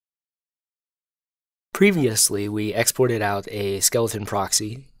Previously, we exported out a skeleton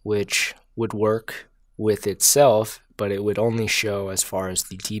proxy, which would work with itself, but it would only show as far as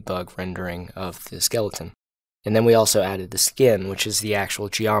the debug rendering of the skeleton. And then we also added the skin, which is the actual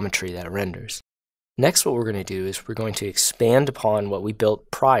geometry that it renders. Next, what we're going to do is we're going to expand upon what we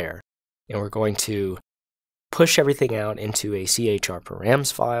built prior, and we're going to push everything out into a CHR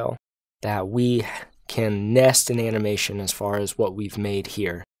Params file that we can nest an animation as far as what we've made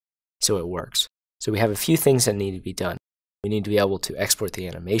here so it works. So we have a few things that need to be done. We need to be able to export the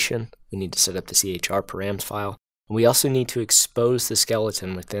animation, we need to set up the CHR Params file, and we also need to expose the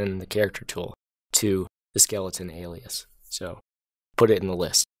skeleton within the character tool to the skeleton alias. So put it in the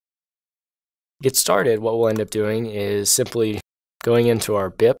list. To get started, what we'll end up doing is simply going into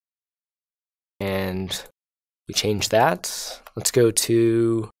our BIP, and we change that. Let's go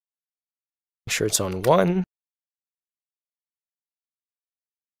to, make sure it's on 1.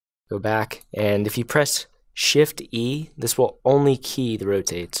 Go back, and if you press Shift E, this will only key the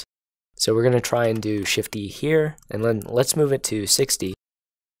rotates. So we're going to try and do Shift E here, and then let's move it to 60.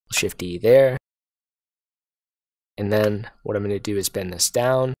 Shift E there. And then what I'm going to do is bend this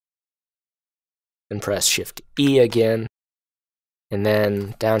down and press Shift E again. And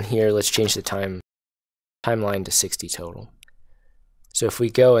then down here, let's change the timeline to 60 total. So if we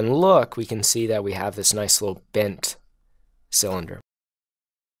go and look, we can see that we have this nice little bent cylinder.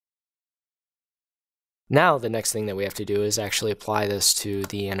 Now the next thing that we have to do is actually apply this to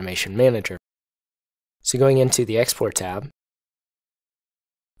the animation manager. So going into the export tab,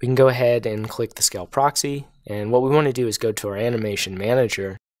 we can go ahead and click the scale proxy, and what we want to do is go to our animation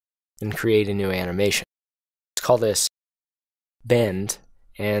manager and create a new animation. Let's call this bend,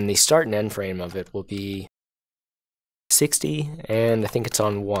 and the start and end frame of it will be 60, and I think it's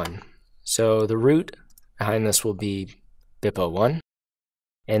on 1. So the root behind this will be BIP01.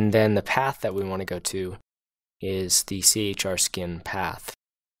 And then the path that we want to go to is the CHR skin path.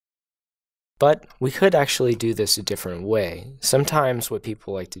 But we could actually do this a different way. Sometimes what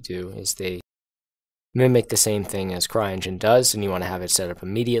people like to do is they mimic the same thing as CryEngine does, and you want to have it set up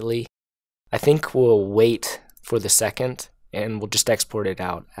immediately. I think we'll wait for the second, and we'll just export it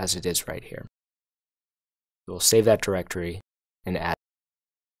out as it is right here. We'll save that directory and add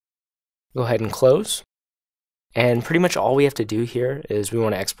it. Go ahead and close. And pretty much all we have to do here is we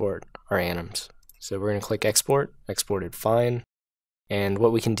want to export our anims. So we're going to click export, exported fine. And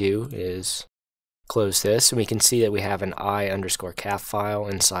what we can do is close this, and we can see that we have an I_CAF file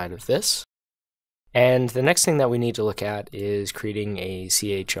inside of this. And the next thing that we need to look at is creating a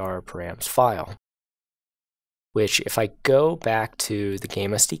CHR Params file, which if I go back to the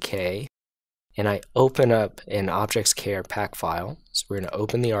game SDK and I open up an objects_care pack file, so we're going to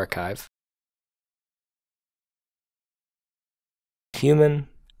open the archive, human,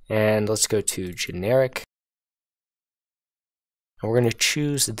 and let's go to generic, and we're going to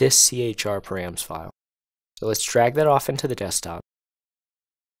choose this CHR Params file. So let's drag that off into the desktop,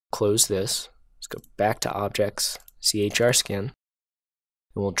 close this, let's go back to objects, CHR skin, and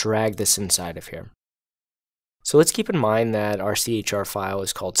we'll drag this inside of here. So let's keep in mind that our CHR file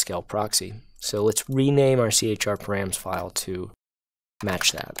is called scale proxy. So let's rename our CHR Params file to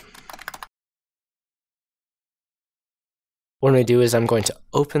match that. What I'm going to do is I'm going to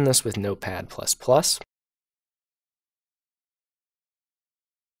open this with Notepad++.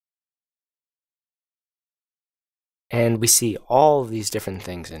 And we see all of these different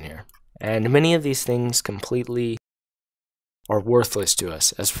things in here. And many of these things completely are worthless to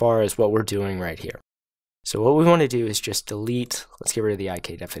us as far as what we're doing right here. So what we want to do is just delete, let's get rid of the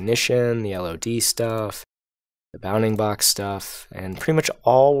IK definition, the LOD stuff, the bounding box stuff, and pretty much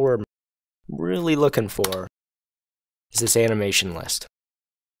all we're really looking for is this animation list.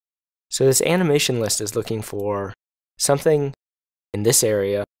 So this animation list is looking for something in this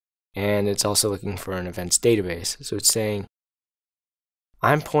area, and it's also looking for an events database. So it's saying,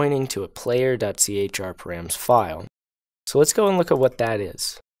 I'm pointing to a player.chr params file. So let's go and look at what that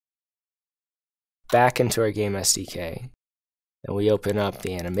is. Back into our game SDK, and we open up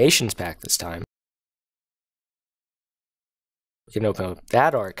the animations pack this time. We can open up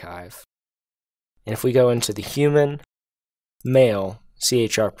that archive, and if we go into the human male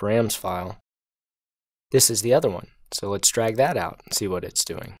CHR Params file, this is the other one. So let's drag that out and see what it's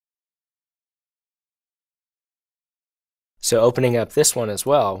doing. So opening up this one as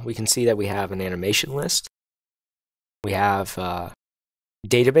well, we can see that we have an animation list. We have a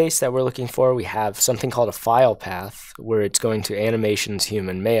database that we're looking for. We have something called a file path where it's going to animations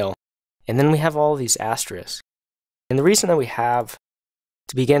human male. And then we have all of these asterisks. And the reason that we have,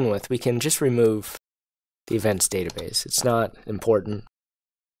 to begin with, we can just remove the events database. It's not important.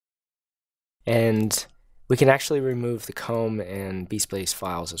 And we can actually remove the comb and bspace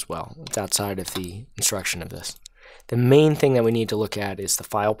files as well. It's outside of the instruction of this. The main thing that we need to look at is the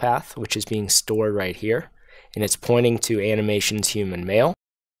file path, which is being stored right here, and it's pointing to animations human male.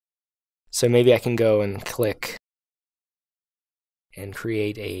 So maybe I can go and click and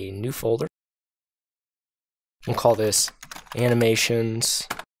create a new folder. We'll call this animations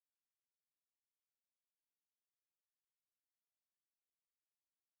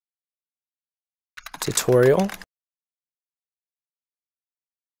tutorial.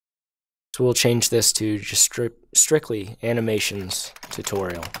 So we'll change this to just strictly animations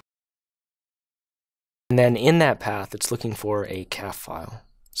tutorial. And then in that path, it's looking for a CAF file.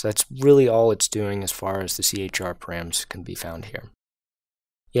 So that's really all it's doing as far as the CHR params can be found here.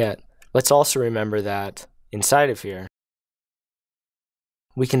 Yet, let's also remember that inside of here,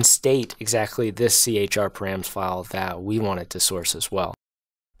 we can state exactly this CHR params file that we want it to source as well.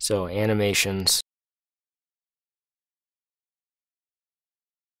 So animations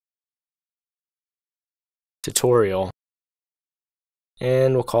tutorial,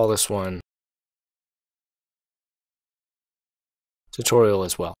 and we'll call this one tutorial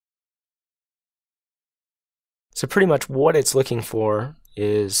as well. So pretty much what it's looking for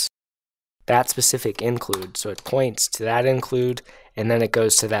is that specific include. So it points to that include, and then it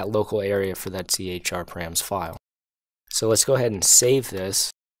goes to that local area for that CHR params file. So let's go ahead and save this.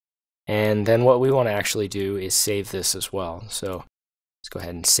 And then what we want to actually do is save this as well. So let's go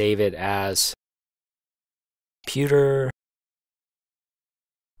ahead and save it as computer,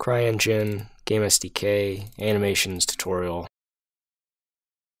 CryEngine, Game SDK, animations tutorial,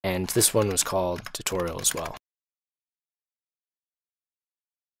 and this one was called tutorial as well.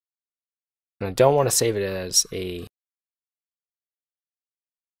 And I don't want to save it as a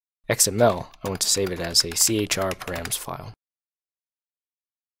XML, I want to save it as a CHR params file.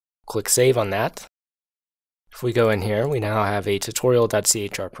 Click save on that. If we go in here, we now have a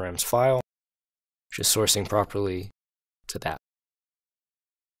tutorial.chr params file, which is sourcing properly to that.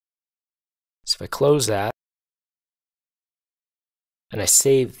 So if I close that, and I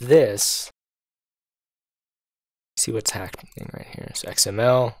save this, see what's happening right here. So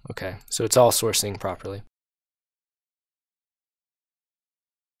XML, okay, so it's all sourcing properly.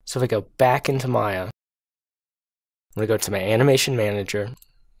 So if I go back into Maya, I'm going to go to my animation manager, I'm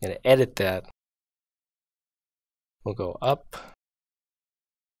going to edit that. We'll go up,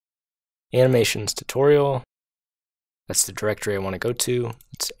 animations tutorial, that's the directory I want to go to.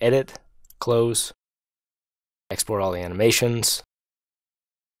 Let's edit, close, export all the animations.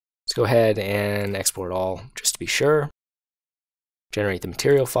 Let's go ahead and export all just to be sure. Generate the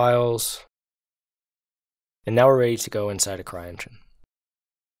material files. And now we're ready to go inside of CryEngine.